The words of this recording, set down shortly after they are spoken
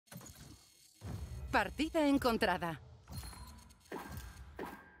Partida encontrada.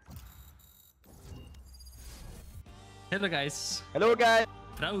 Hello guys. Hello guys.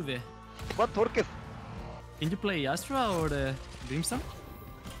 Fraude. What works? Can you play Astra or Brimstone?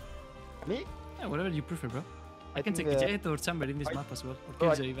 Me? Yeah, whatever you prefer, bro. I can take Jet or Chamber in this map as well. Or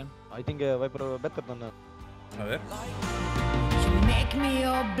Killjoy even. I think Viper better than... A ver. You make me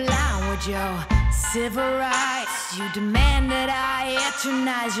all blind with your civil rights. You demand that I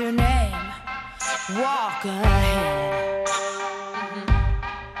eternize your name. Walk ahead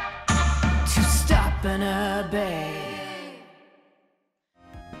to stop and obey.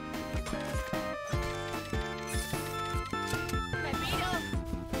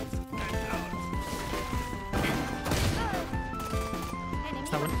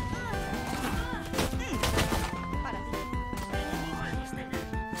 Está bueno.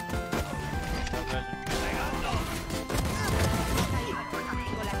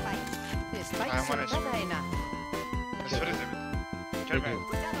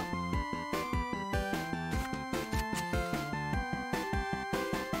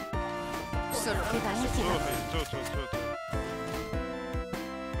 Solo queda un jugador.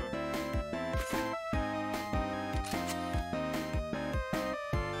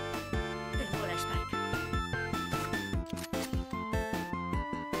 Tengo la Spike.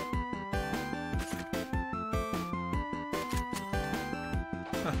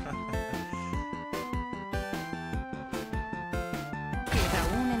 Queda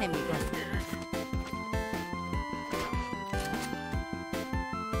un enemigo.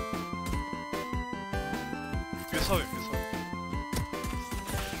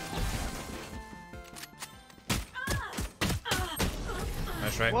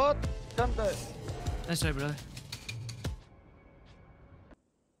 Nice try. What? Juntos. Nice try, brother.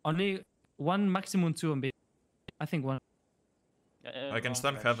 Only one, maximum two on B. I think one. I can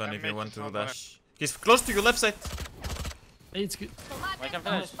stun heaven if you want to dash. He's close to your left side. Hey, it's good. I can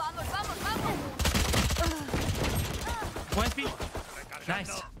finish. One SP.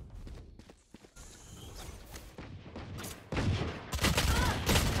 Nice.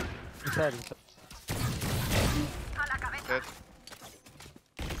 Inside. Dead.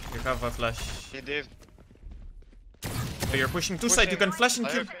 You have a flash. He did. So you're pushing two side. You can flash and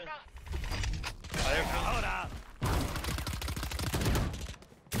kill.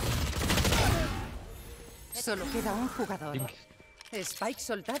 Solo queda un jugador. Spike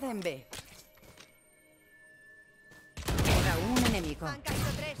soltada en B. Queda un enemigo.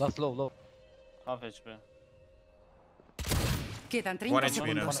 Last low. Half HP. Quedan 30 One HP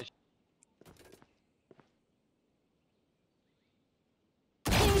segundos.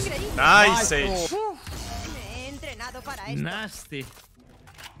 Nice, Sage. Me he entrenado para esto. Nasty.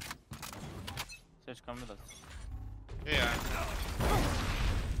 Sage, come with us. Yeah.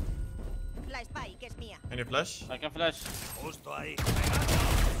 La Spike es mía. Any flash? I can flash.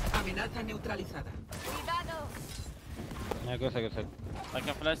 Amenaza neutralizada. Cuidado. Yeah, go side. I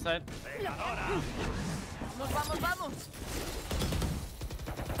can flash side. Vamos.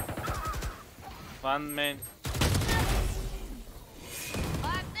 One main.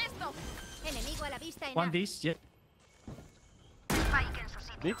 Haz esto. Enemigo a la vista en One this, yeah. Spike en su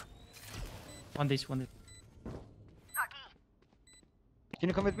sitio. Deep? One this. Can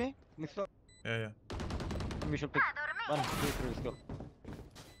you come with me? Mixwell? Yeah. We should pick. 1, 2, 3, let's go.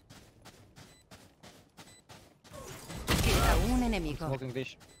 Queda un enemigo. Smoking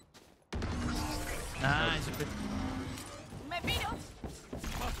dish. Nice. Good. Me piro.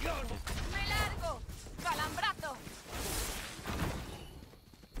 Me largo. Calambrazo.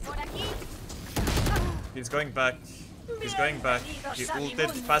 Por aquí. He's going back. He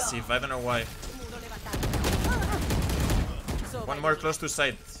ulted passive. I don't know why. One more close to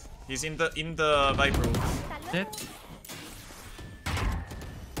side. He's in the Viper ult. Dead.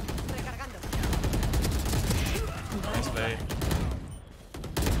 Recargando. Nice play.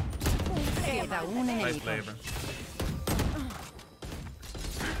 Queda un Nice enemigo. play, bro.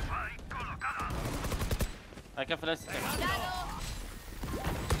 I can flash.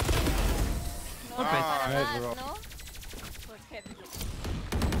 ¿No? Pues qué bien.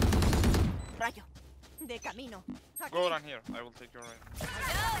 Rayo. De camino. Aquí. Go around here. I will take your right.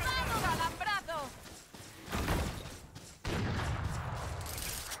 Calambrazo.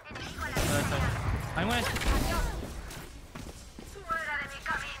 I went.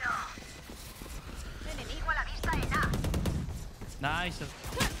 Enemigo a la vista en A. Nice.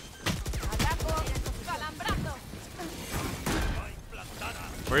 Ataco. Calambrazo.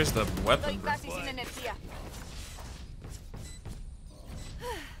 Where's the Estoy weapon, bro? casi sin energía.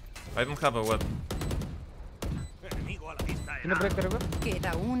 I don't have a weapon. Can you break the river?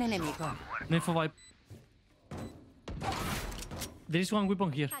 Queda un enemigo. No info vibe. There is one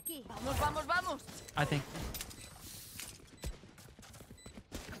weapon here, Aquí. Vamos, vamos, vamos. I think.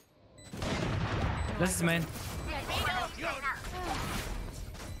 This is main. Right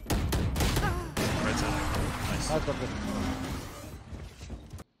side. Nice. Nice one, good.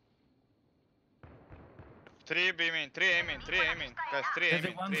 3 B main, 3 A main, 3 A main. Guys, 3 A main,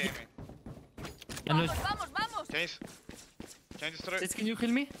 3 A main. And look, Vamos, vamos. Can you destroy? Sis, can you heal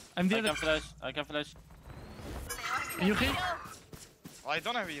me? I'm the I other. can flash. I can flash. Can you heal? I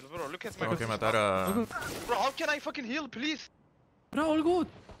don't have heal, bro. Look at my. Tengo que matar a... Bro, how can I fucking heal, please? Bro, all good.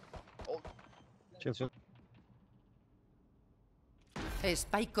 Chill, chill.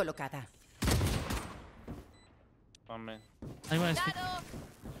 Spike colocada. One main. I want to speak.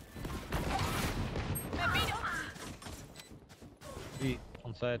 B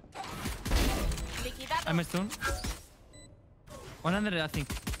on side. I'm a stone. One under, I think.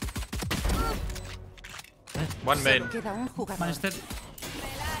 One main. Solo queda un jugador. Minus 30.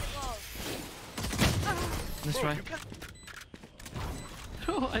 Let's try.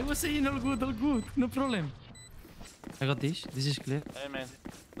 Bro, I was saying all good, no problem. I got this is clear. A main.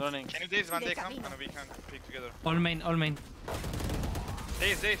 Running. Can you daze when they come and we can pick together? All main, all main.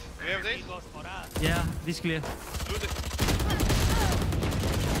 Daze. Do you have daze? Yeah, this clear. Do this.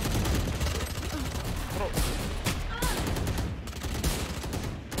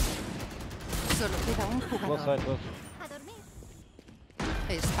 Solo queda un Both jugador. side, both. A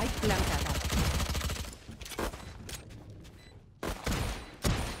dormir. Spike plantada.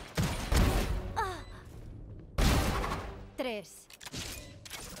 Tres.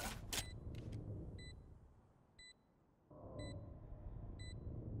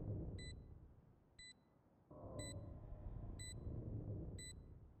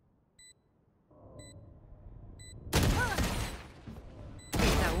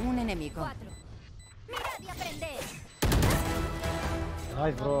 Queda un enemigo. Cuatro. Mirad y aprended.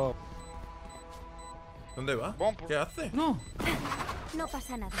 Nice, bro. ¿Dónde va? Bomb. ¿Qué hace? No. No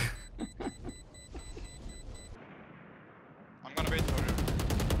pasa nada. I'm gonna wait for you.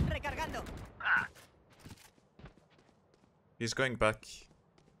 Recargando. He's going back.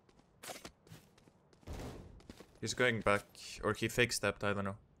 He's going back. Or he fake stepped, I don't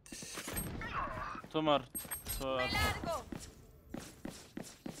know. Two more. Two more. Largo.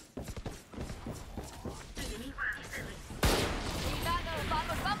 Cuidado,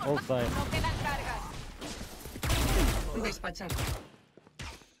 vamos. All side. No quedan cargas. Despachado.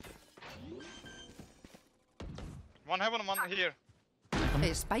 One heaven, one here.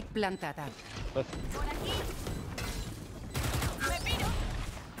 Spike plantada. Left. Por aquí. Me miro.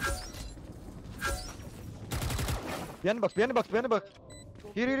 Behind the box, behind the box, behind the box.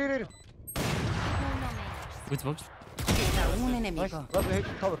 Here. Uno menos. Which box? Queda un Nice. enemigo. Last hit,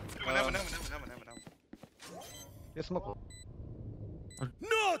 cover. Never. Yes, smoke.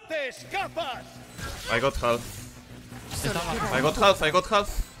 I got half. Solo queda I got half.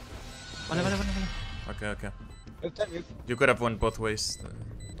 Vale. Okay. Left side, yes. You could have won both ways.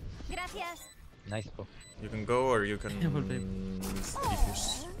 Gracias. Nice, bro. You can go or you can Yeah, we'll play.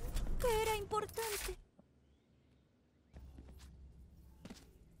 defuse. Que era importante.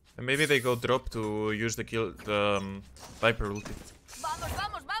 And maybe they go drop to use the kill, the Viper ulti. Vamos.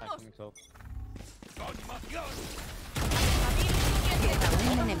 Mix up. Queda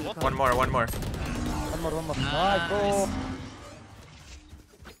un enemigo. One more. One more. Nice, bro.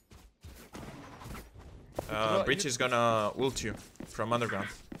 Breach is gonna ult you from underground.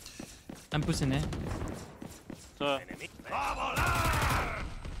 I'm pushing, eh? Two. Vamos.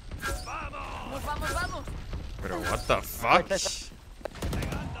 Pero what the fuck?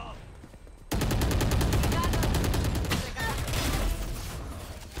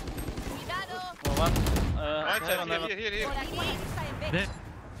 Cuidado. One. Right Heaven, side, heaven. here. Por aquí. Está en B.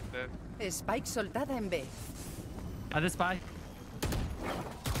 There. Spike soltada en B. At the spy.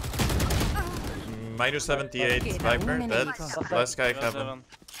 Minus 78 Queda un Viper, dead. enemigo. Last guy Last heaven. heaven.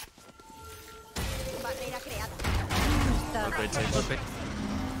 Barrera creada. Great save. Perfect.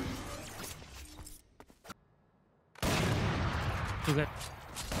 Too good.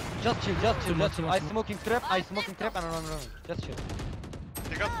 Just chill. Too much. I smoking trap, and no. Just chill.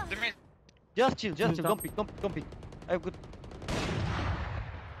 They got the main. Just chill. Don't Don't pick. I have good.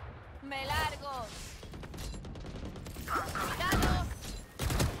 Me largo. Cuidado.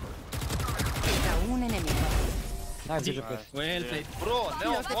 Queda un enemigo. Nice, good play. Well played. Bro,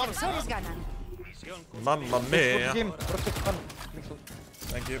 no, Los defensores ganan. Mamma Good mia. game. Protect fun. Mix up.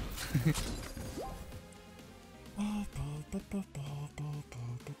 Thank you.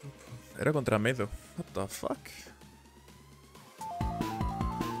 Era contra Medo. What the fuck?